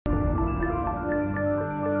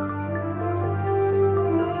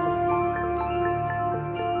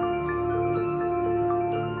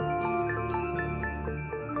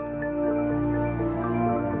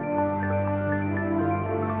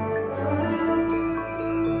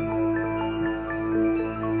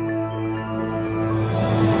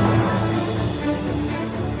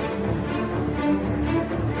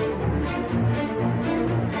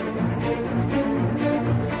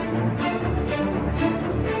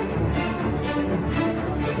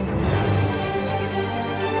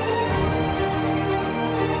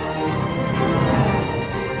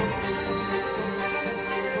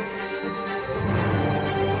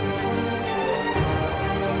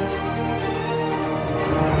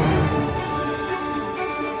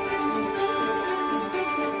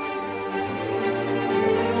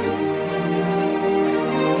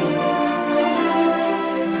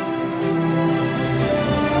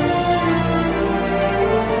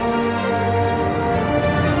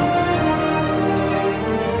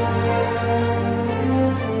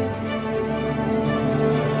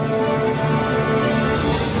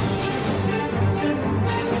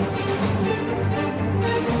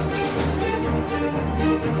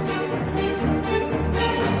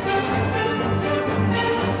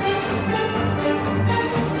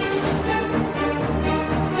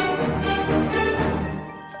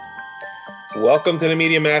Welcome to the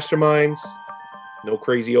Media Masterminds. No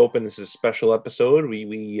crazy open. This is a special episode.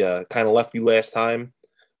 We kind of left you last time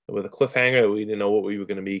with a cliffhanger. We didn't know what we were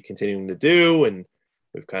going to be continuing to do, and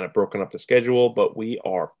we've kind of broken up the schedule, but we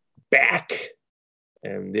are back.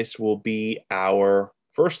 And this will be our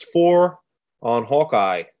first four on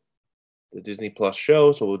Hawkeye, the Disney Plus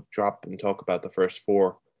show. So we'll drop and talk about the first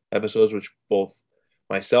four episodes, which both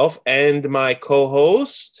myself and my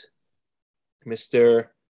co-host, Mr.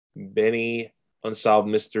 Benny Unsolved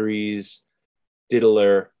Mysteries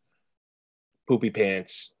Diddler Poopy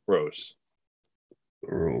Pants Rose.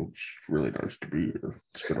 It's really nice to be here.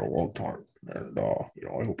 It's been a long time, and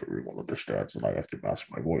I hope everyone understands that I have to mask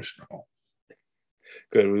my voice now.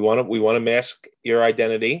 Good. We want to mask your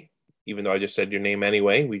identity, even though I just said your name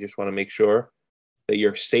anyway. We just want to make sure that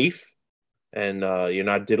you're safe and you're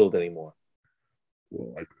not diddled anymore.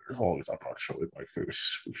 Well, as long as I'm not showing my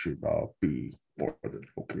face, we should be more than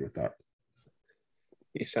okay with that.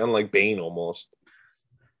 You sound like Bane almost.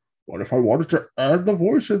 What if I wanted to add the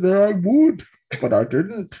voice in there? I would, but I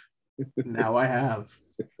didn't. Now I have.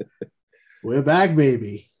 We're back,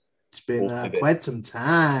 baby. It's been quite some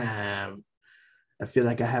time. I feel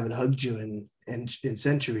like I haven't hugged you in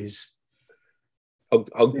centuries.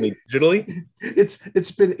 Hugged me digitally?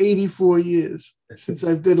 It's been 84 years since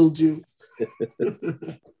I've diddled you.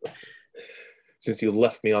 Since you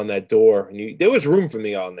left me on that door, and there was room for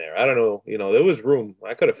me on there. I don't know, there was room.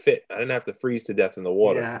 I could have fit. I didn't have to freeze to death in the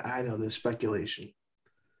water. Yeah, I know. There's speculation.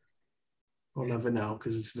 We'll never know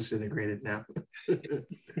because it's disintegrated now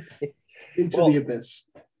into the abyss.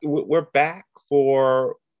 We're back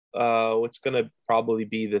for what's going to probably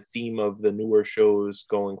be the theme of the newer shows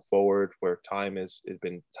going forward, where time has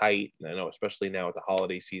been tight. And I know, especially now with the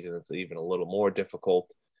holiday season, it's even a little more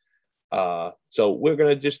difficult. So we're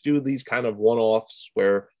going to just do these kind of one-offs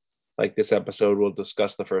where, like this episode, we'll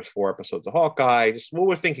discuss the first four episodes of Hawkeye, just what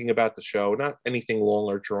we're thinking about the show, not anything long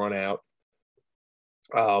or drawn out,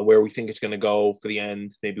 where we think it's going to go for the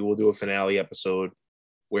end. Maybe we'll do a finale episode.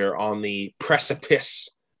 We're on the precipice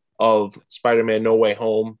of Spider-Man No Way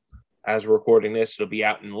Home. As we're recording this, it'll be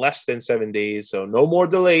out in less than 7 days, so no more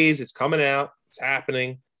delays. It's coming out. It's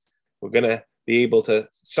happening. We're going to be able to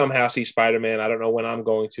somehow see Spider-Man. I don't know when I'm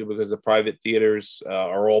going to, because the private theaters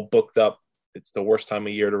are all booked up. It's the worst time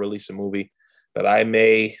of year to release a movie, but I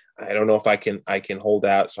don't know if I can hold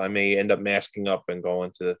out. So I may end up masking up and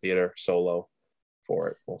going to the theater solo for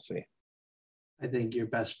it. We'll see. I think your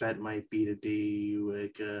best bet might be to do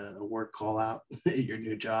like a work call out at your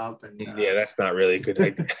new job. And yeah, that's not really a good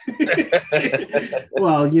idea.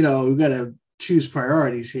 Well, we got to choose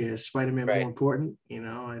priorities here. Spider-Man right. More important,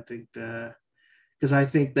 I think because I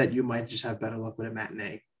think that you might just have better luck with a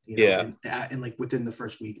matinee, in like within the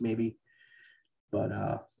first week, maybe. But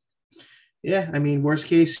yeah, I mean, worst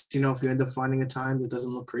case, if you end up finding a time that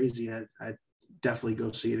doesn't look crazy, I'd definitely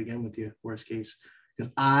go see it again with you. Worst case,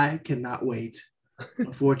 because I cannot wait.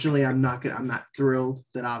 Unfortunately, I'm not thrilled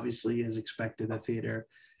that obviously, as expected, the theater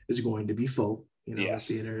is going to be full. Yes.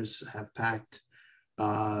 The theaters have packed.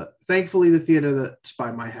 Thankfully, the theater that's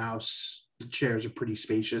by my house, the chairs are pretty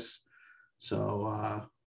spacious. So,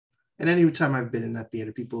 and any time I've been in that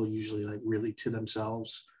theater, people are usually like really to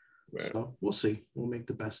themselves. Right. So we'll see. We'll make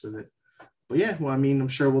the best of it. But yeah, well, I mean, I'm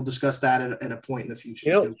sure we'll discuss that at a point in the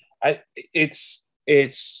future. Too.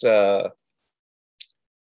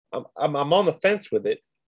 I'm on the fence with it,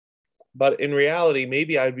 but in reality,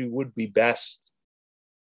 maybe would be best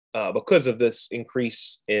because of this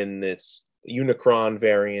increase in this Unicron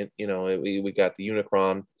variant. We got the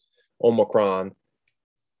Unicron, Omicron.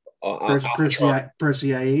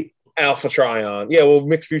 Percy 8. Alpha Trion. Yeah, we'll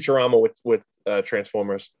mix Futurama with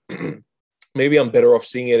Transformers. Maybe I'm better off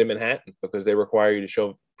seeing it in Manhattan because they require you to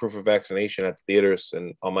show proof of vaccination at the theaters,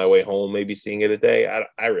 and on my way home, maybe seeing it a day.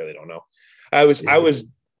 I really don't know. I was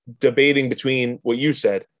debating between what you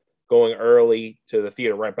said, going early to the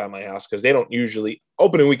theater right by my house, because they don't usually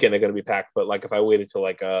opening weekend, they're going to be packed. But like if I waited till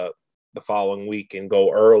like the following week and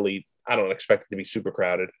go early, I don't expect it to be super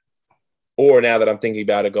crowded. Or now that I'm thinking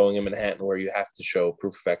about it, going in Manhattan where you have to show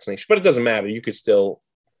proof of vaccination, but it doesn't matter. You could still,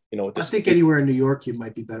 I think anywhere in New York, you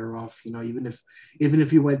might be better off. Even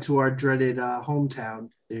if you went to our dreaded hometown,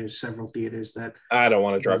 there's several theaters that I don't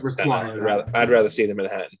want to drive to Staten Island. I'd rather see it in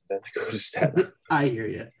Manhattan than to go to Staten Island. I hear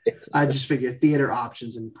you. I just figure theater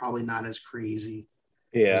options and probably not as crazy.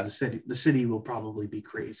 Yeah, the city will probably be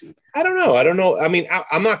crazy. I don't know. I mean,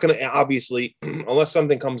 I'm not going to, obviously, unless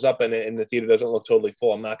something comes up and the theater doesn't look totally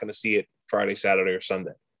full, I'm not going to see it Friday, Saturday, or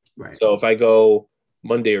Sunday. Right. So if I go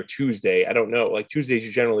Monday or Tuesday, I don't know. Like Tuesdays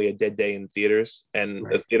are generally a dead day in theaters, and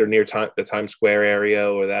the theater near the Times Square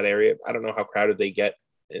area or that area, I don't know how crowded they get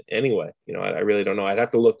anyway. You know, I really don't know. I'd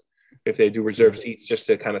have to look if they do reserve seats just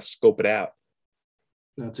to kind of scope it out.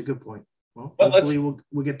 That's a good point. Well, hopefully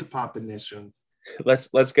we'll get to pop in this soon.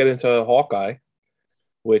 Let's get into Hawkeye,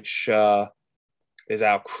 which is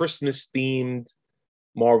our Christmas themed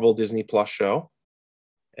Marvel Disney Plus show,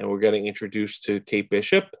 and we're getting introduced to Kate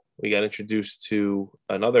Bishop. We got introduced to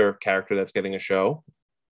another character that's getting a show,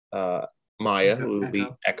 Maya, who will be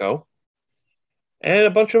Echo, and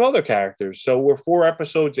a bunch of other characters. So we're 4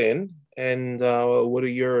 episodes in, and what are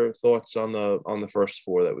your thoughts on the first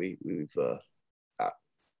 4 that we've got?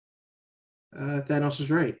 Thanos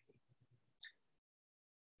is right,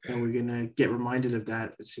 and we're gonna get reminded of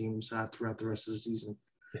that. It seems throughout the rest of the season.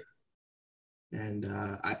 And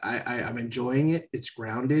I'm enjoying it. It's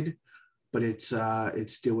grounded, but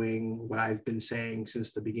it's doing what I've been saying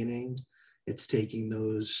since the beginning. It's taking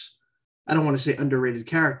those, I don't want to say underrated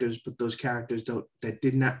characters, but those characters that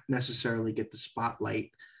did not necessarily get the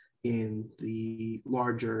spotlight in the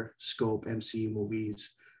larger scope MCU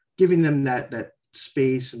movies, giving them that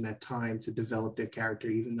space and that time to develop their character,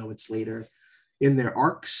 even though it's later in their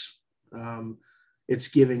arcs. It's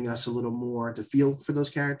giving us a little more to feel for those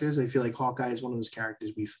characters. I feel like Hawkeye is one of those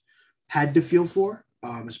characters we've had to feel for,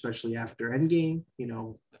 especially after Endgame, you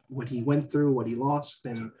know, what he went through, what he lost,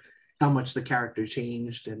 and how much the character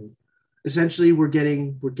changed. And essentially we're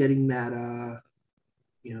getting that,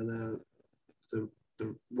 you know,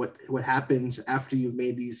 the what happens after you've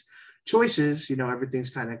made these choices. You know,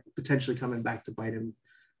 everything's kind of potentially coming back to bite him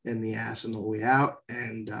in the ass on the way out.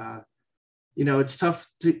 And, you know, it's tough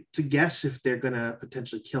to guess if they're going to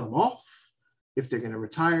potentially kill him off, if they're going to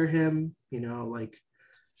retire him. You know, like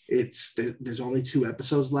there's only 2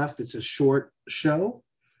 episodes left. It's a short show,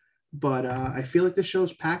 but I feel like the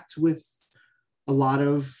show's packed with a lot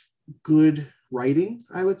of good writing,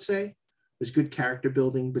 I would say. There's good character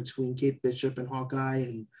building between Kate Bishop and Hawkeye,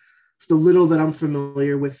 and the little that I'm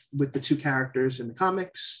familiar with the 2 characters in the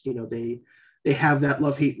comics, you know, they have that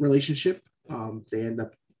love-hate relationship. They end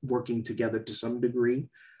up working together to some degree,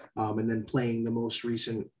 and then playing the most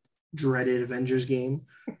recent dreaded Avengers game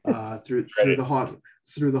through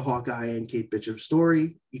the Hawkeye and Kate Bishop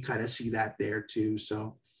story. You kind of see that there too.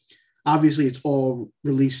 So obviously it's all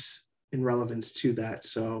released in relevance to that.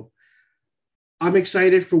 So I'm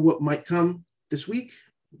excited for what might come this week,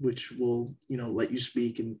 which will, you know, let you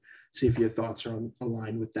speak and see if your thoughts are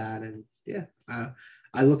aligned with that. And yeah,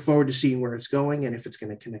 I look forward to seeing where it's going, and if it's going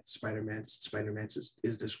to connect to Spider-Man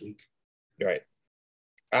is this week. Right.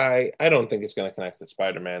 I don't think it's going to connect to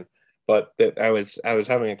Spider-Man, but I was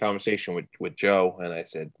having a conversation with Joe, and I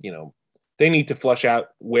said, you know, they need to flesh out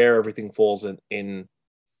where everything falls in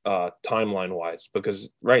timeline wise,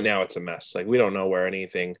 because right now it's a mess. Like, we don't know where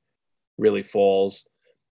anything really falls.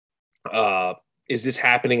 Is this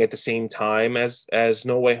happening at the same time as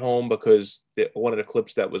No Way Home? Because one of the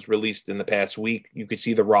clips that was released in the past week, you could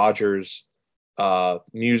see the Rogers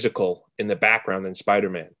musical in the background in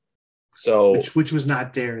Spider-Man. So which was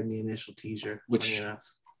not there in the initial teaser. Which, enough.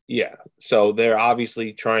 Yeah. So they're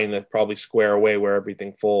obviously trying to probably square away where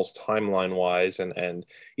everything falls timeline wise, and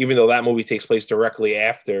even though that movie takes place directly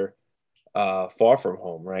after Far From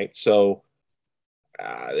Home, right? So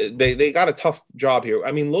they got a tough job here.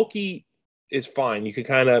 I mean, Loki is fine. You could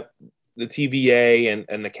kind of, the TVA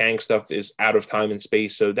and the Kang stuff is out of time and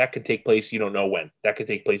space, so that could take place, you don't know when. That could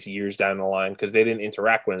take place years down the line because they didn't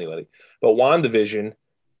interact with anybody. But WandaVision,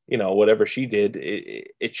 you know, whatever she did,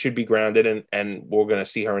 it should be grounded, and we're going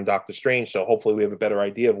to see her in Doctor Strange, so hopefully we have a better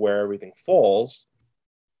idea of where everything falls.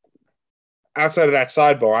 Outside of that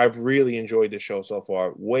sidebar, I've really enjoyed the show so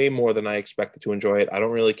far, way more than I expected to enjoy it. I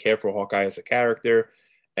don't really care for Hawkeye as a character,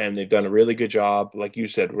 and they've done a really good job. Like you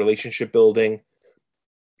said, relationship building.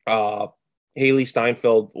 Haley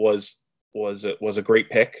Steinfeld was a great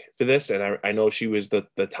pick for this, and I know she was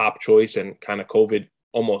the top choice, and kind of COVID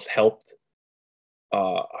almost helped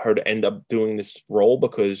her to end up doing this role,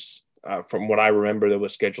 because from what I remember, there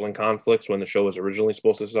was scheduling conflicts when the show was originally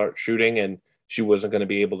supposed to start shooting, and she wasn't going to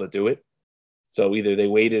be able to do it. So either they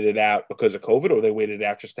waited it out because of COVID, or they waited it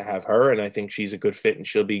out just to have her. And I think she's a good fit, and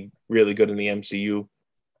she'll be really good in the MCU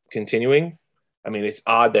continuing. I mean, it's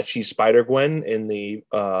odd that she's Spider-Gwen in the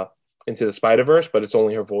Into the Spider-Verse, but it's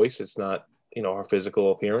only her voice. It's not, you know, her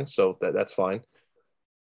physical appearance. So that's fine.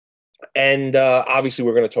 And obviously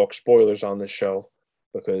we're going to talk spoilers on this show,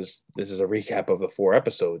 because this is a recap of the 4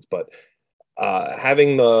 episodes. But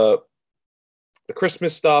having the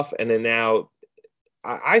Christmas stuff, and then now,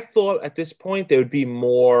 I thought at this point there would be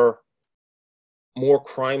more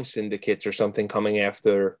crime syndicates or something coming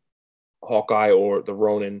after Hawkeye or the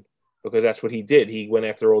Ronin, because that's what he did. He went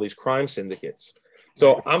after all these crime syndicates.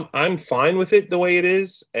 So I'm fine with it the way it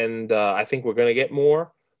is, and I think we're gonna get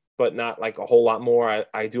more, but not like a whole lot more.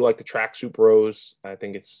 I do like the tracksuit bros. I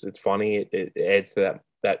think it's funny. It adds to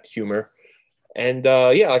that humor. And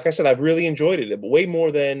yeah, like I said, I've really enjoyed it way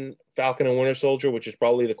more than Falcon and Winter Soldier, which is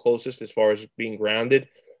probably the closest as far as being grounded.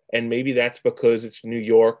 And maybe that's because it's New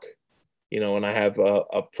York, and I have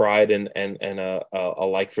a pride and a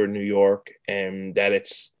like for New York, and that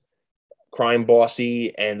it's crime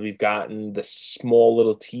bossy, and we've gotten the small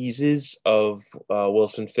little teases of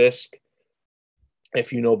Wilson Fisk.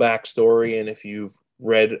 If you know backstory and if you've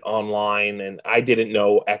read online, and I didn't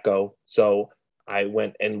know Echo, so I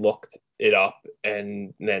went and looked it up,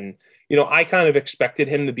 and then I kind of expected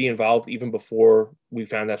him to be involved even before we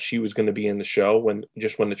found out she was going to be in the show, when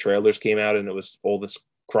the trailers came out and it was all this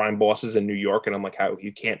crime bosses in New York, and I'm like, how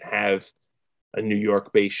you can't have a New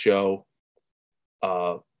York based show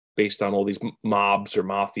based on all these mobs or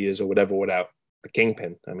mafias or whatever without the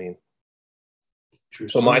Kingpin. I mean, True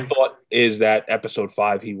so story. my thought is that episode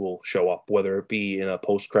 5 he will show up, whether it be in a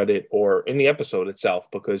post credit or in the episode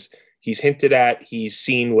itself, because he's hinted at, he's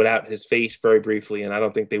seen without his face very briefly, and I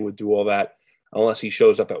don't think they would do all that unless he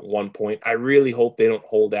shows up at one point. I really hope they don't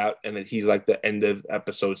hold out and that he's like the end of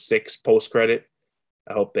episode 6 post credit.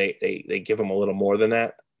 I hope they give him a little more than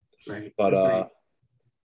that. Right. But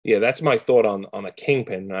yeah, that's my thought on the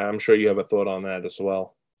Kingpin. I'm sure you have a thought on that as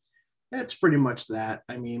well. That's pretty much that.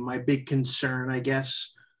 I mean, my big concern, I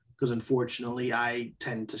guess, because unfortunately I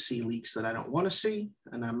tend to see leaks that I don't want to see,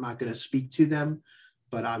 and I'm not going to speak to them.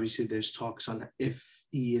 But obviously there's talks on if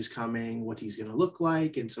he is coming, what he's going to look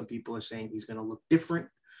like. And some people are saying he's going to look different,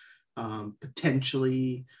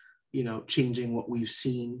 potentially, changing what we've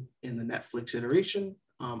seen in the Netflix iteration.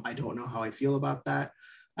 I don't know how I feel about that.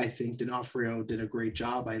 I think D'Onofrio did a great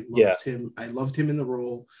job. I loved him. I loved him in the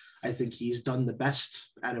role. I think he's done the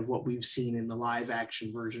best out of what we've seen in the live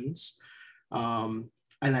action versions. And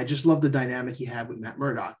I just love the dynamic he had with Matt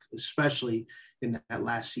Murdock, especially in that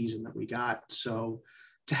last season that we got. So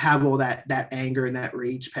to have all that anger and that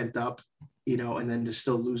rage pent up, and then to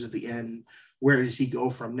still lose at the end, where does he go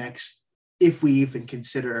from next? If we even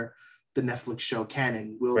consider the Netflix show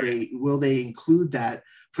canon, will they include that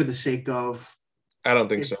for the sake of, I don't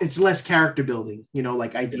think so. It's less character building,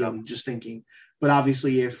 like ideally just thinking. But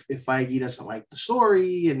obviously if Feige doesn't like the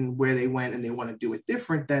story and where they went and they want to do it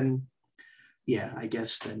different, then yeah, I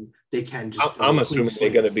guess then they can just. I'm assuming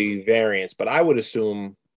they're going to be variants, but I would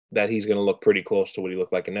assume that he's going to look pretty close to what he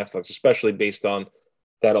looked like in Netflix, especially based on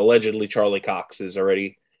that allegedly Charlie Cox is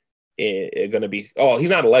already going to be. Oh, he's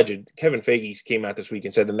not alleged. Kevin Feige came out this week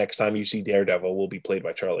and said the next time you see Daredevil will be played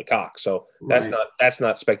by Charlie Cox. So that's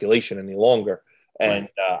not speculation any longer. And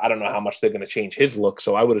I don't know how much they're going to change his look.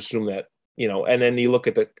 So I would assume that, and then you look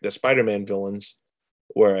at the Spider-Man villains,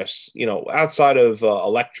 whereas, outside of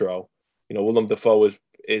Electro, Willem Dafoe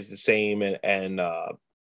is the same, and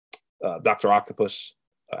Dr. Octopus,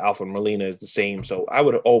 Alfred Molina is the same. So I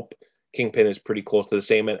would hope Kingpin is pretty close to the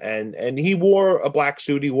same. And he wore a black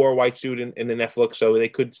suit, he wore a white suit in the Netflix, so they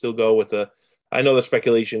could still go with I know the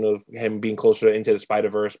speculation of him being closer Into the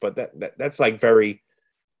Spider-Verse, but that's like very,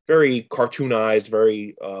 very cartoonized,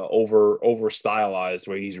 very over stylized,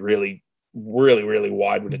 where he's really, really, really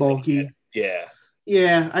wide with bulky. Yeah.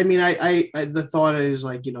 Yeah, I mean, I the thought is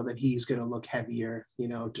like, that he's gonna look heavier,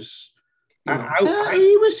 just.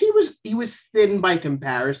 He was thin by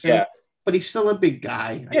comparison. Yeah. But he's still a big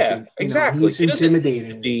guy. Yeah, I think. exactly. He's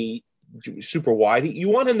intimidating. Be super wide. You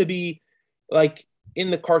want him to be like in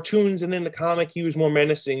the cartoons and in the comic. He was more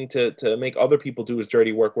menacing to make other people do his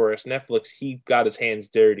dirty work. Whereas Netflix, he got his hands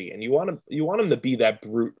dirty, and you want him to be that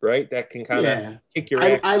brute, right? That can kind of kick your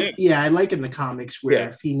ass. I like in the comics where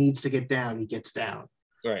if he needs to get down, he gets down.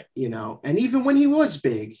 Right. And even when he was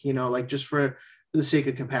big, like just for the sake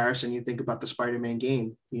of comparison, you think about the Spider-Man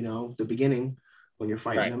game. The beginning. When you're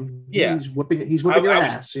fighting him, he's whipping your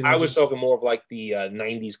ass. I was talking more of like the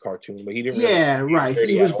 '90s cartoon, but he didn't. Right.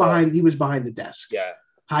 He was behind the desk. Yeah,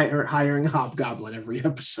 hiring Hobgoblin every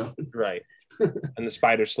episode. Right, and the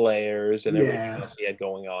Spider Slayers and everything else he had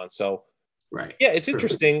going on. So, right. Yeah, it's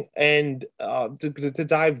interesting. And to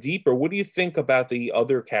dive deeper, what do you think about the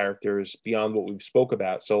other characters beyond what we've spoke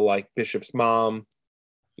about? So, like Bishop's mom.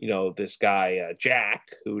 This guy, Jack,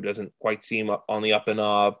 who doesn't quite seem on the up and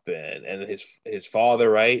up, and his father,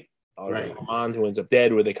 right? Armand, who ends up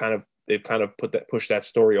dead, where they've kind of pushed that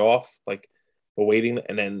story off, like we're waiting,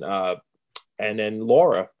 and then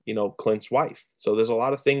Laura, Clint's wife. So there's a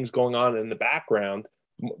lot of things going on in the background,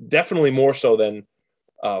 definitely more so than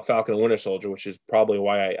Falcon and Winter Soldier, which is probably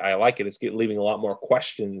why I like it. It's leaving a lot more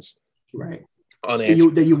questions, right,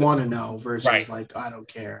 unanswered that you want to know versus like I don't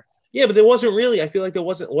care. Yeah, but there wasn't really. I feel like there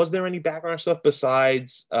wasn't. Was there any background stuff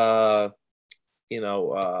besides,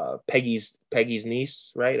 Peggy's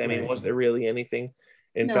niece, right? I mean, Right. was there really anything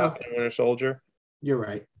in No. Falcon and Winter Soldier? You're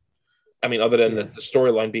right. I mean, other than Yeah. the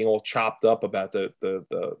storyline being all chopped up about the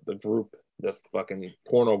group, the fucking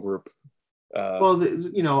porno group. Well,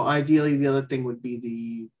 ideally, the other thing would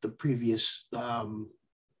be the previous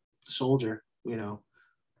soldier,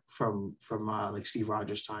 from like Steve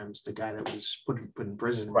Rogers times, the guy that was put in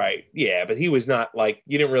prison. Right. Yeah, but he was not like,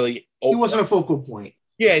 you didn't really. He wasn't a focal point.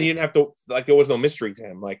 Yeah, and you didn't have to, like, there was no mystery to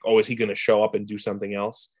him. Like, oh, is he going to show up and do something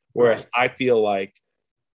else? Whereas I feel like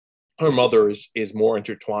her mother is more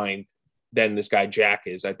intertwined than this guy Jack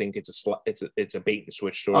is. I think it's a bait and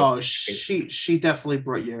switch sort of. Oh, she definitely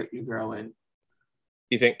brought your girl in.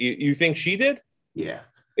 You think she did? Yeah.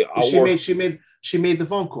 She made the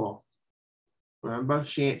phone call. Remember,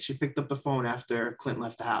 she picked up the phone after Clint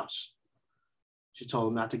left the house. She told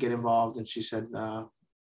him not to get involved, and she said,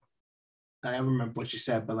 I don't remember what she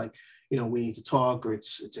said, but like, we need to talk, or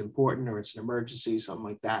it's important, or it's an emergency, something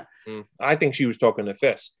like that. I think she was talking to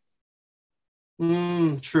Fisk.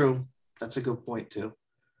 True. That's a good point too.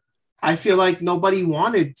 I feel like nobody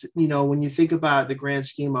wanted, when you think about the grand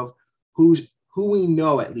scheme of who we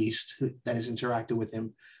know, at least that has interacted with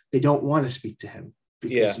him, they don't want to speak to him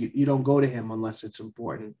because you don't go to him unless it's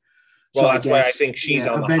important. Well, so that's why I think she's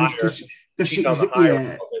on the higher. She's on the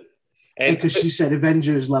higher. And because she said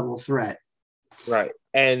Avengers level threat. Right.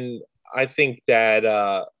 And I think that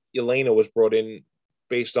Yelena was brought in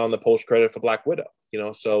based on the post credit for Black Widow,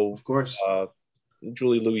 so of course.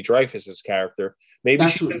 Julie Louis-Dreyfus's character. Maybe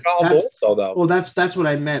she's involved also, though. Well, that's what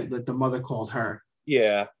I meant, that the mother called her.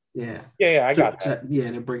 Yeah. Yeah. Yeah, I got that.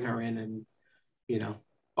 To bring her in and,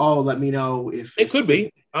 let me know if it could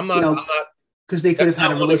be. I'm not because they could have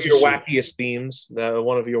had a relationship. One of your wackiest themes,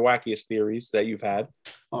 one of your wackiest theories that you've had.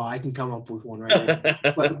 Oh, I can come up with one right now,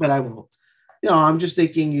 but I won't. I'm just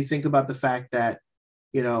thinking. You think about the fact that,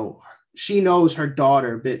 she knows her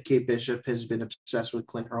daughter, Kate Bishop, has been obsessed with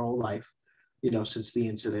Clint her whole life, since the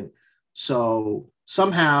incident. So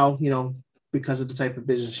somehow, because of the type of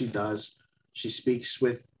business she does, she speaks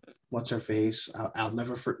with what's her face. I'll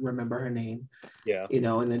never remember her name. Yeah.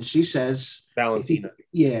 And then she says, Valentina.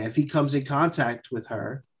 If he comes in contact with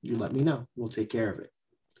her, you let me know. We'll take care of it.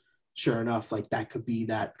 Sure enough, like that could be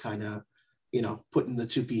that kind of, putting the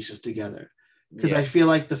two pieces together. Because I feel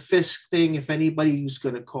like the Fisk thing, if anybody who's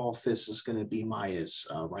going to call Fisk, is going to be Maya's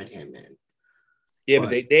right-hand man. Yeah,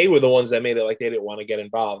 but they were the ones that made it like they didn't want to get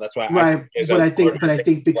involved. That's why. Right, I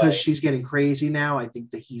think because she's getting crazy now, I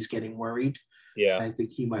think that he's getting worried. Yeah, I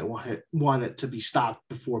think he might want it to be stopped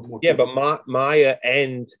before more. Yeah, but Maya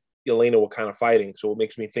and Yelena were kind of fighting, so it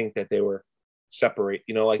makes me think that they were separate.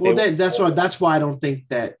 That's why I don't think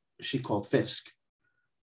that she called Fisk.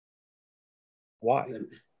 Why?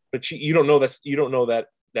 But you don't know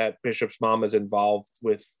that Bishop's mom is involved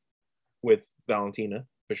with Valentina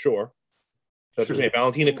for sure. So to say,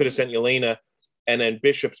 Valentina could have sent Yelena, and then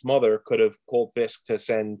Bishop's mother could have called Fisk to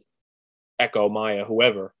send Echo, Maya,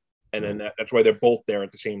 whoever, and then that's why they're both there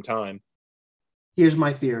at the same time. Here's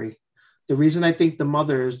my theory: the reason I think the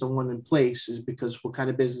mother is the one in place is because what kind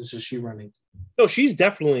of business is she running? No, she's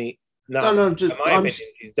definitely not. No, in my opinion,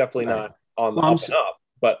 she's definitely not on the up and up.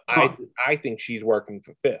 But I think she's working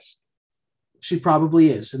for Fisk. She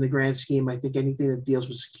probably is. In the grand scheme, I think anything that deals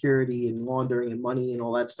with security and laundering and money and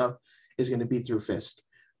all that stuff is going to be through Fisk.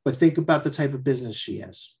 But think about the type of business she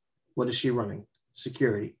has. What is she running?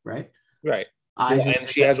 Security, right? Right. And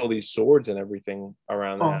she has all these swords and everything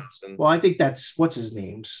around the house. And, I think that's what's his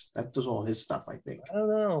name's. That does all his stuff, I think. I don't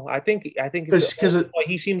know. I think because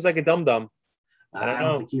he seems like a dum-dum.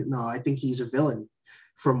 I think he's a villain.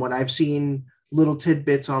 From what I've seen, little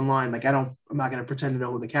tidbits online. Like I'm not going to pretend to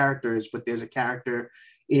know who the character is, but there's a character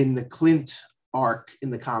in the Clint arc in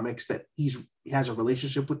the comics that he has a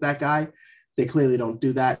relationship with that guy. They clearly don't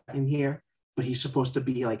do that in here, but he's supposed to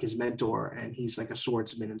be like his mentor, and he's like a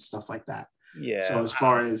swordsman and stuff like that. Yeah. So as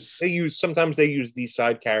far as sometimes they use these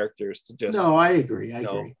side characters to just. No, I agree. I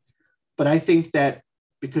agree. But I think that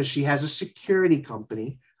because she has a security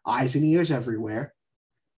company, eyes and ears everywhere,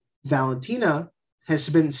 Valentina has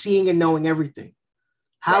been seeing and knowing everything.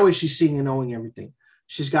 How is she seeing and knowing everything?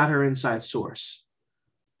 She's got her inside source.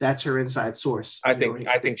 That's her inside source. I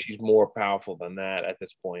think she's more powerful than that at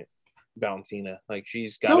this point, Valentina. Like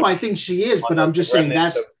she's got. No, I think she is, but I'm just saying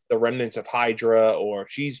that's the remnants of Hydra, or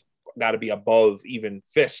she's got to be above even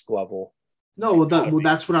Fisk level. No, well,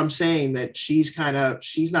 that's what I'm saying. That she's not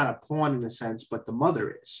a pawn in a sense, but the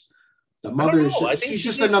mother is. The mother is. She's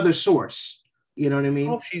just another source. You know what I mean?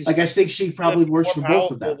 Oh, she's like I think she probably works for both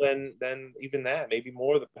of them. Than even that, maybe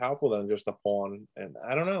more powerful than just a pawn. And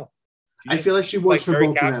I don't know. I feel like she works for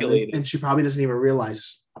both of them, and she probably doesn't even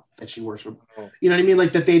realize that she works for. You know what I mean?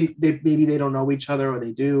 Like that they maybe they don't know each other, or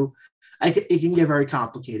they do. It can get very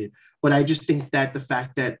complicated. But I just think that the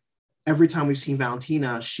fact that every time we've seen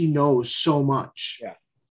Valentina, she knows so much. Yeah.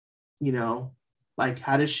 You know, like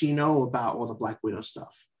how does she know about all the Black Widow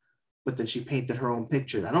stuff? But then she painted her own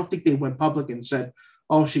picture. I don't think they went public and said,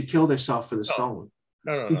 "Oh, she killed herself for the stone."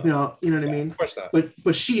 No. You know what I mean? Of course not.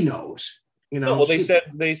 But she knows. You know. No, well,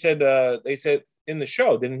 they said in the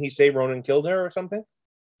show, didn't he say Ronan killed her or something?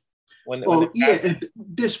 At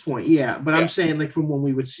this point, yeah. But I'm saying like from when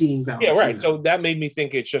we were seeing Valentina. Yeah, right. So that made me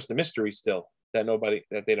think it's just a mystery still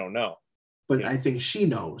that they don't know. But I think she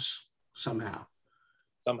knows somehow.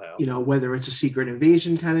 Somehow. You know, whether it's a secret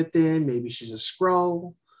invasion kind of thing, maybe she's a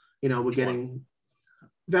Skrull. You know, we're getting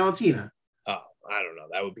Valentina. Oh, I don't know.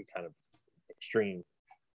 That would be kind of extreme.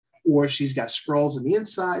 Or she's got Skrulls on the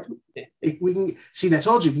inside. We can see. I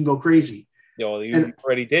told you can go crazy. You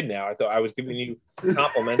already did now. I thought I was giving you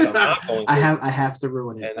compliments on not going crazy. I have to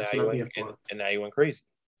ruin it. That's what I'm here for. And now you went crazy.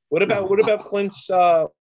 What about Clint's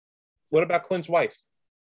wife?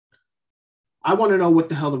 I want to know what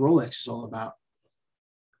the hell the Rolex is all about.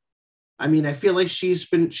 I mean, I feel like she's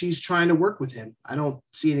trying to work with him. I don't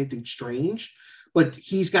see anything strange, but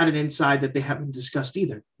he's got an inside that they haven't discussed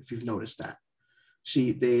either. If you've noticed that,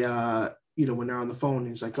 when they're on the phone,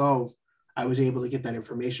 he's like, "Oh, I was able to get that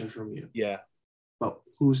information from you." Yeah. But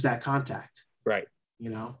who's that contact? Right.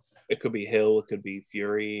 You know, it could be Hill, it could be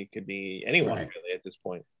Fury, it could be anyone really at this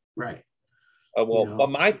point. Right.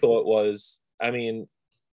 But my thought was, I mean,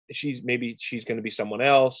 she's going to be someone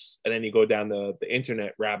else, and then you go down the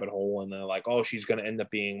internet rabbit hole, and they're like, oh, she's going to end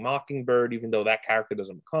up being Mockingbird, even though that character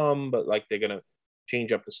doesn't come, but like they're going to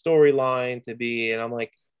change up the storyline to be, and I'm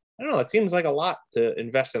like, I don't know, it seems like a lot to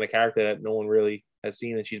invest in a character that no one really has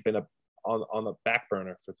seen, and she's been on the back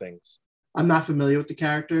burner for things. I'm not familiar with the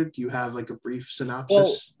character. Do you have like a brief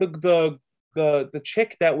synopsis? Well, the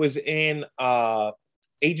chick that was in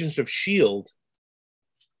Agents of S.H.I.E.L.D.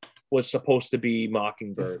 was supposed to be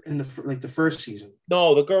Mockingbird. In the first season.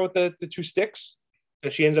 No, the girl with the two sticks.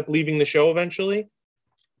 She ends up leaving the show eventually.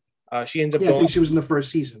 She ends up I think she was in the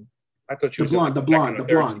first season. I thought she was the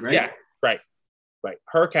blonde, right? Yeah, right.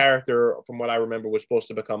 Her character, from what I remember, was supposed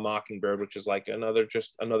to become Mockingbird, which is like another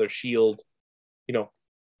S.H.I.E.L.D.,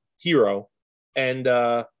 hero. And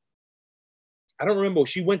I don't remember.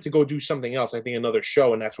 She went to go do something else, I think another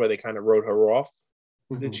show, and that's why they kind of wrote her off.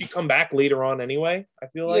 Mm-hmm. Did she come back later on anyway? I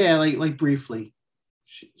feel like. Yeah, like briefly.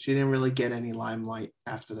 She didn't really get any limelight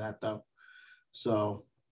after that, though. So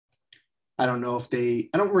I don't know I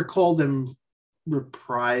don't recall them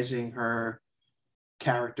reprising her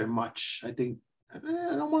character much. I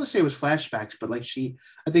don't want to say it was flashbacks, but like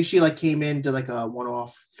I think she like came in to like a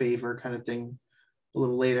one-off favor kind of thing a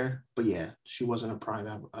little later. But yeah, she wasn't a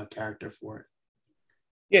prime character for it.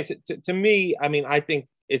 Yeah, to me, I mean, I think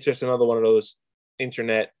it's just another one of those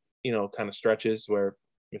internet, kind of stretches where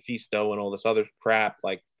Mephisto and all this other crap.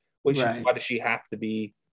 Like, why does she have to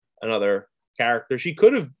be another character? She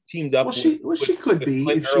could have teamed up. She could be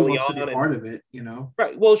if she wants to be part of it,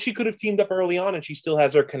 Right. Well, she could have teamed up early on, and she still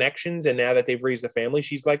has her connections. And now that they've raised a family,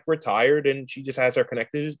 she's like retired, and she just has her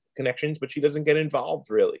connections, but she doesn't get involved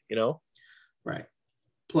really, Right.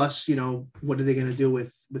 Plus, what are they going to do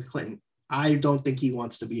with Clinton? I don't think he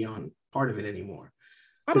wants to be on part of it anymore.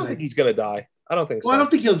 I don't think he's going to die. I don't think so. Well, I don't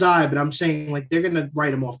think he'll die, but I'm saying like they're going to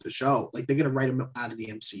write him off the show. Like they're going to write him out of the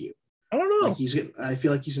MCU. I don't know. Like I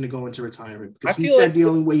feel like he's going to go into retirement because he said the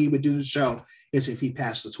only way he would do the show is if he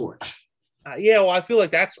passed the torch. Yeah, well, I feel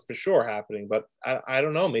like that's for sure happening, but I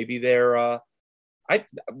don't know. Maybe they're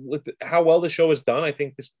with how well the show is done, I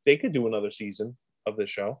think they could do another season of this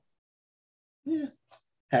show. Yeah,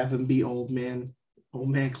 have him be old man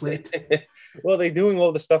Clint. Well, they're doing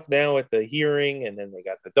all the stuff now at the hearing, and then they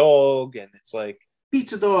got the dog, and it's like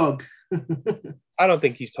pizza dog. I don't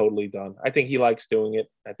think he's totally done. I think he likes doing it.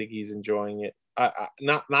 I think he's enjoying it.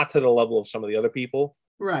 Not to the level of some of the other people,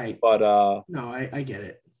 right? But no, I get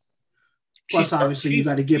it. Plus, obviously, you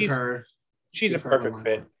got to give her. She's a perfect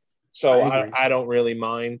fit. So I don't really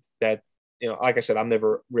mind that. Like I said, I'm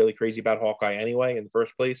never really crazy about Hawkeye anyway in the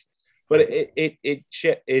first place. But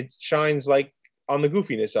it shines like on the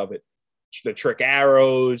goofiness of it, the trick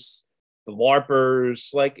arrows, the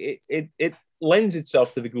LARPers, like it lends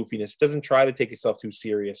itself to the goofiness. It doesn't try to take itself too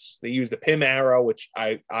serious. They use the Pym arrow, which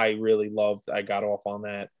I really loved. I got off on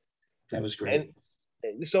that. That was great.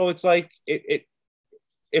 And so it's like it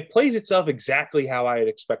plays itself exactly how I had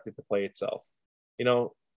expected to play itself.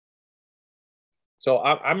 So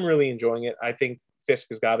I'm really enjoying it. I think Fisk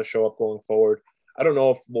has got to show up going forward. I don't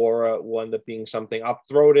know if Laura will end up being something. I'll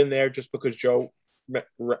throw it in there just because Joe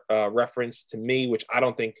referenced to me, which I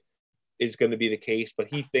don't think is going to be the case, but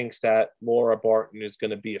he thinks that Laura Barton is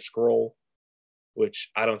going to be a Skrull,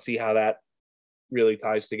 which I don't see how that really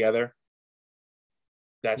ties together.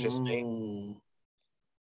 That's just me.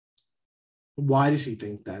 Why does he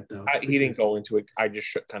think that though? He didn't go into it. I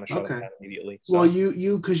just kind of shut it down immediately. So. Well,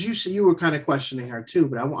 because you were kind of questioning her too,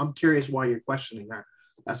 but I'm curious why you're questioning her.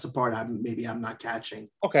 That's the part I'm not catching.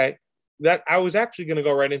 Okay, that I was actually going to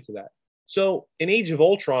go right into that. So in Age of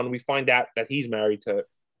Ultron, we find out that he's married to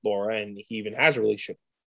Laura, and he even has a relationship.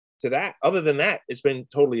 To that, other than that, it's been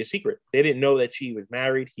totally a secret. They didn't know that she was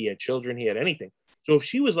married. He had children. He had anything. So if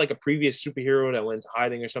she was like a previous superhero that went into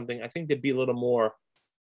hiding or something, I think there'd be a little more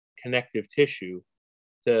connective tissue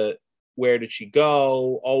to where did she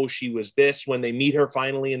go? Oh, she was this when they meet her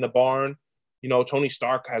finally in the barn. You know, Tony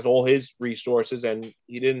Stark has all his resources and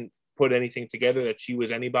he didn't put anything together that she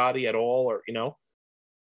was anybody at all, or, you know.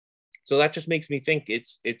 So that just makes me think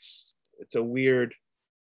it's a weird.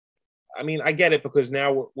 I mean, I get it because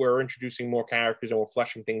now we're introducing more characters and we're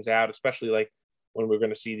fleshing things out, especially like when we're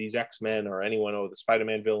going to see these X-Men or anyone or the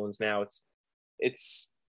Spider-Man villains now. It's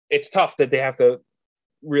tough that they have to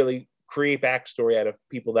really create backstory out of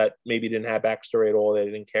people that maybe didn't have backstory at all, they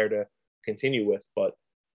didn't care to continue with. But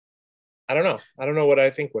I don't know what I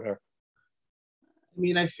think with her. I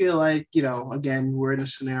mean, I feel like, you know, again, we're in a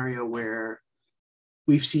scenario where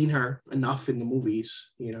we've seen her enough in the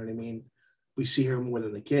movies, you know what I mean? We see her more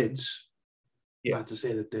than the kids. Yeah. Not to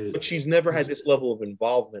say that but she's never had this level of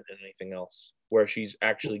involvement in anything else where she's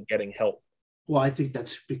actually getting help. Well, I think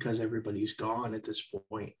that's because everybody's gone at this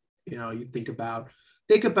point. You know, you think about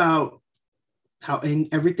how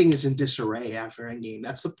everything is in disarray after Endgame.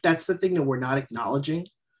 That's the thing that we're not acknowledging.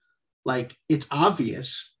 Like, it's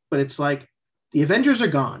obvious, but it's like the Avengers are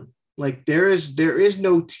gone. Like, there is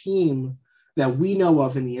no team that we know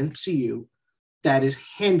of in the MCU that is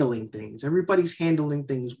handling things. Everybody's handling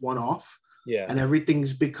things one off. Yeah. And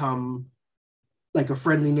everything's become like a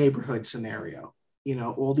friendly neighborhood scenario. You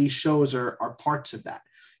know, all these shows are parts of that.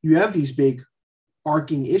 You have these big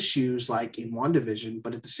arcing issues like in WandaVision,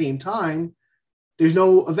 but at the same time, there's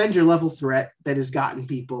no Avenger level threat that has gotten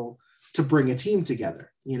people to bring a team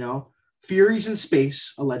together. You know, Fury's in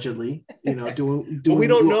space, allegedly, you know, doing but we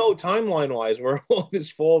don't know timeline wise where all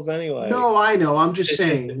this falls anyway. No, I know. I'm just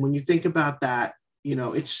saying, when you think about that, you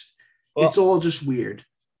know, it's all just weird.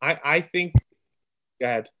 I think, go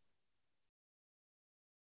ahead.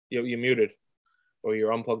 You muted, or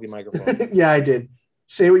you unplugged the microphone. Yeah, I did.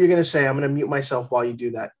 Say what you're going to say. I'm going to mute myself while you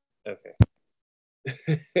do that.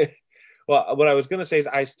 Okay. Well, what I was going to say is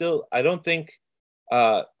I don't think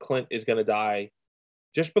Clint is going to die,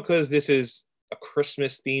 just because this is a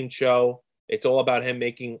Christmas themed show. It's all about him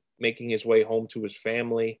making his way home to his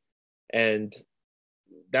family, and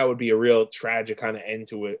that would be a real tragic kind of end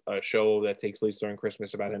to a show that takes place during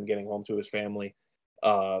Christmas about him getting home to his family.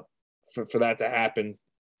 For that to happen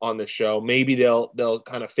on the show, maybe they'll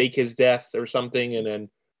kind of fake his death or something, and then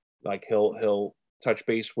like he'll touch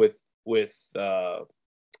base with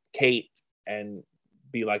Kate and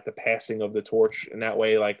be like the passing of the torch, and that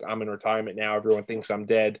way, like, I'm in retirement now, everyone thinks I'm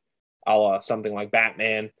dead, a la something like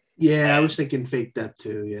Batman. Yeah, I was thinking fake death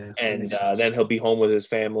too. Yeah, and then he'll be home with his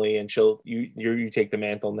family, and you take the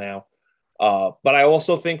mantle now. But I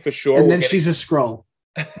also think for sure, and then she's a Skrull.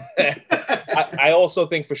 I also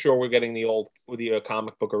think for sure we're getting the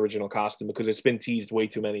comic book original costume, because it's been teased way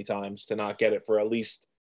too many times to not get it for at least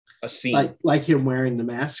a scene. Like him wearing the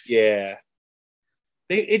mask. Yeah.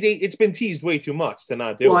 It's been teased way too much to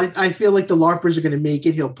not do it. Well, I feel like the LARPers are going to make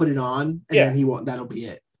it. He'll put it on, and then he won't. That'll be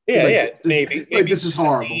it. Yeah, maybe this is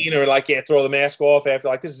horrible. Or like, throw the mask off after,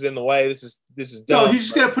 like, this is in the way. This is dumb. No, he's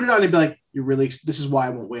just gonna put it on and be like, this is why I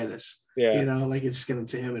won't wear this. Yeah, you know, like, it's just gonna,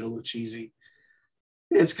 to him, it'll look cheesy.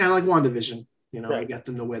 Yeah, it's kind of like WandaVision. You know, right. I got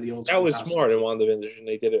them to wear the old. That was smart in WandaVision.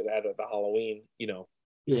 They did it at the Halloween. You know.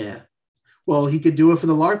 Yeah. Well, he could do it for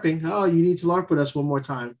the LARPing. Oh, you need to LARP with us one more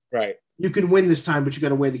time. Right. You can win this time, but you got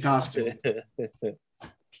to wear the costume.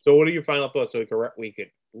 So, what are your final thoughts so we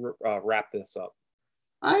could wrap this up?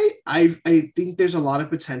 I think there's a lot of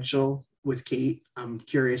potential with Kate. I'm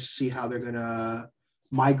curious to see how they're gonna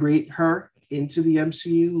migrate her into the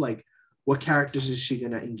MCU. Like, what characters is she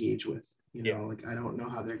gonna engage with? You know, like, I don't know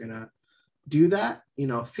how they're gonna do that. You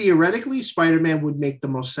know, theoretically, Spider-Man would make the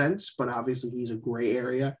most sense, but obviously he's a gray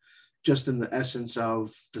area, just in the essence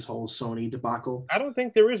of this whole Sony debacle. I don't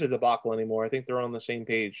think there is a debacle anymore. I think they're on the same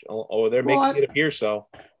page. Or they're making it appear so.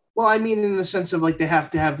 Well, I mean, in the sense of, like, they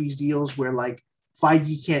have to have these deals where, like,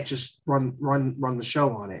 Feige can't just run the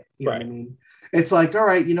show on it. You know Right. what I mean? It's like, all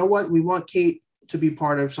right, you know what? We want Kate to be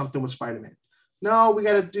part of something with Spider-Man. No, we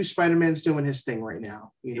got to do Spider-Man's doing his thing right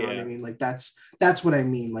now. You know what I mean? Like that's what I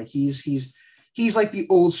mean. Like he's like the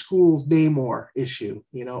old school Namor issue.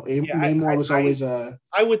 You know, Namor was always a.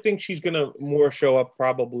 I would think she's gonna more show up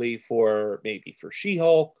probably for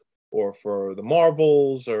She-Hulk or for the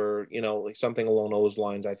Marvels or like something along those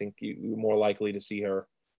lines. I think you're more likely to see her.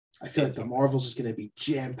 I feel like the Marvels is going to be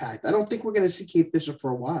jam packed. I don't think we're going to see Kate Bishop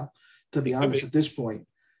for a while. To be honest, at this point,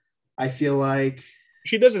 I feel like.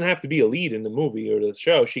 She doesn't have to be a lead in the movie or the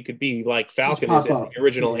show. She could be like Falcon is in the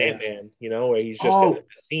original Ant-Man, where he's just in the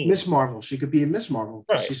scene. Miss Marvel. She could be in Miss Marvel.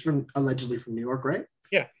 Right. She's allegedly from New York, right?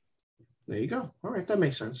 Yeah. There you go. All right, that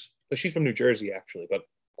makes sense. But she's from New Jersey, actually, but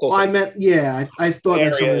close. Well, I meant, I thought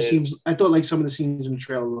like some of the scenes. I thought like some of the scenes in the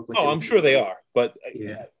trailer looked like. Oh, I'm sure they are, but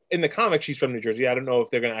yeah. In the comic, she's from New Jersey. I don't know if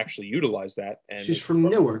they're going to actually utilize that. And she's from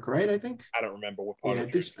Newark, right? I think. I don't remember what part. Yeah,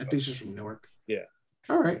 I think she's from Newark. Yeah.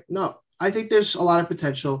 All right. No, I think there's a lot of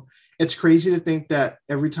potential. It's crazy to think that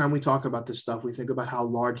every time we talk about this stuff, we think about how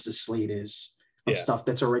large the slate is of stuff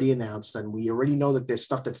that's already announced, and we already know that there's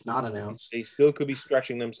stuff that's not announced. They still could be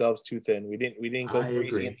stretching themselves too thin. We didn't go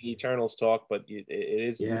crazy in the Eternals talk, but it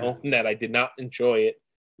is known that I did not enjoy it.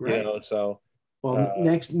 Right. So. Well,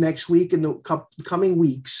 next week in the coming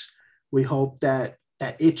weeks, we hope that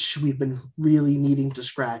itch we've been really needing to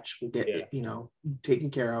scratch will get taken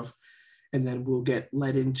care of, and then we'll get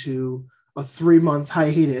led into a 3-month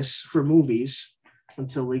hiatus for movies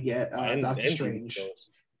until we get Doctor Strange.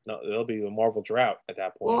 No, there'll be a Marvel drought at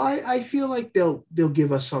that point. Well, I feel like they'll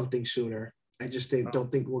give us something sooner. I just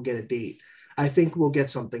don't think we'll get a date. I think we'll get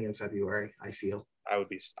something in February. I feel. I'd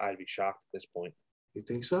be shocked at this point. You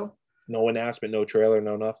think so? No announcement, no trailer,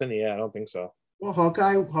 no nothing. Yeah, I don't think so. Well,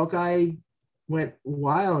 Hawkeye went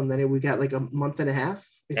wild, and then we got like a month and a half.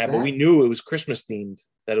 But we knew it was Christmas themed,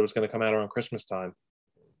 that it was going to come out around Christmas time.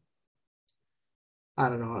 I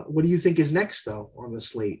don't know. What do you think is next though on the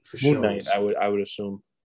slate for shows? Moon Knight, I would assume.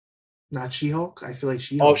 Not She-Hulk. I feel like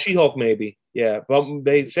She-Hulk. Oh, She-Hulk maybe. Yeah, but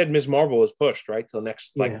they said Ms. Marvel is pushed right till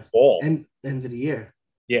next fall and end of the year.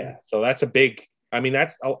 Yeah, so that's a big. I mean,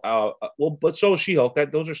 that's but so is She-Hulk.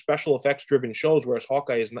 Those are special effects driven shows, whereas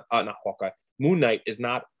Hawkeye is not Hawkeye. Moon Knight is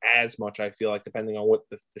not as much. I feel like depending on what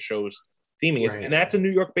the show's theming is, and that's a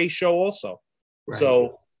New York based show also. Right.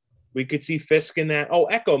 So. We could see Fisk in that. Oh,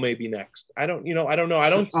 Echo may be next. I don't know. I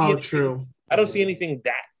don't see true. I don't see anything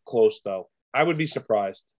that close though. I would be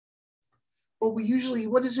surprised. Well, we usually,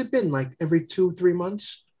 what has it been like every 2-3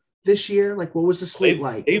 months this year? Like, what was the slate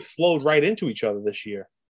like? They flowed right into each other this year.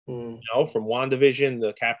 From WandaVision,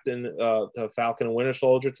 the Captain, to Falcon and Winter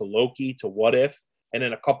Soldier, to Loki, to What If, and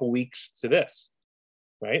then a couple weeks to this,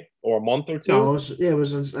 right? Or a month or two. No, it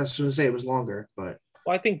was. I was going to say it was longer, but.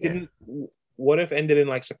 Well, I think What If ended in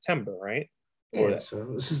like September, right? Yeah,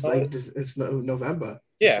 so this is it's November,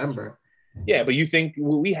 December. Yeah, but you think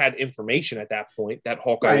we had information at that point that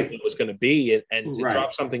Hawkeye was going to be, and to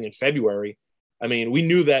drop something in February. I mean, we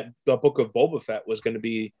knew that the Book of Boba Fett was going to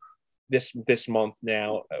be this month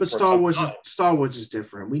now. But Star Wars is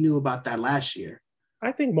different. We knew about that last year.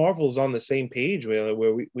 I think Marvel's on the same page where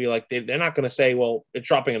we like they're not going to say, well, it's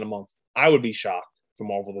dropping in a month. I would be shocked for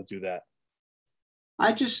Marvel to do that.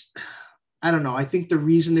 I don't know. I think the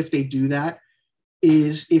reason if they do that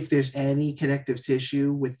is if there's any connective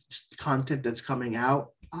tissue with content that's coming out,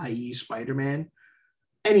 i.e. Spider-Man,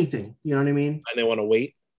 anything, you know what I mean? And they want to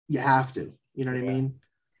wait? You have to, you know what I mean?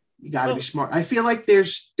 You got to be smart. I feel like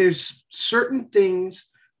there's certain things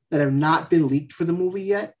that have not been leaked for the movie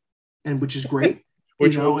yet, and which is great.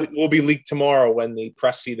 Which will be leaked tomorrow when the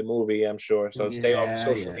press see the movie, I'm sure. So stay off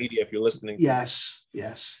social media if you're listening. Yes.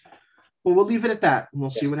 Well, we'll leave it at that, and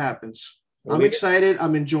we'll see what happens. I'm excited.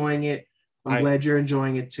 I'm enjoying it. I'm glad you're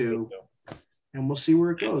enjoying it too. And we'll see where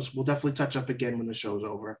it goes. We'll definitely touch up again when the show's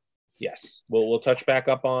over. Yes. We'll touch back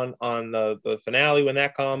up on the finale when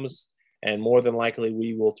that comes. And more than likely,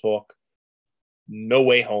 we will talk No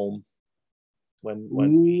Way Home when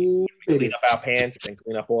we clean up our pants and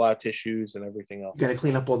clean up all our tissues and everything else. Got to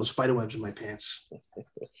clean up all the spider webs in my pants.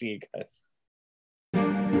 See you guys.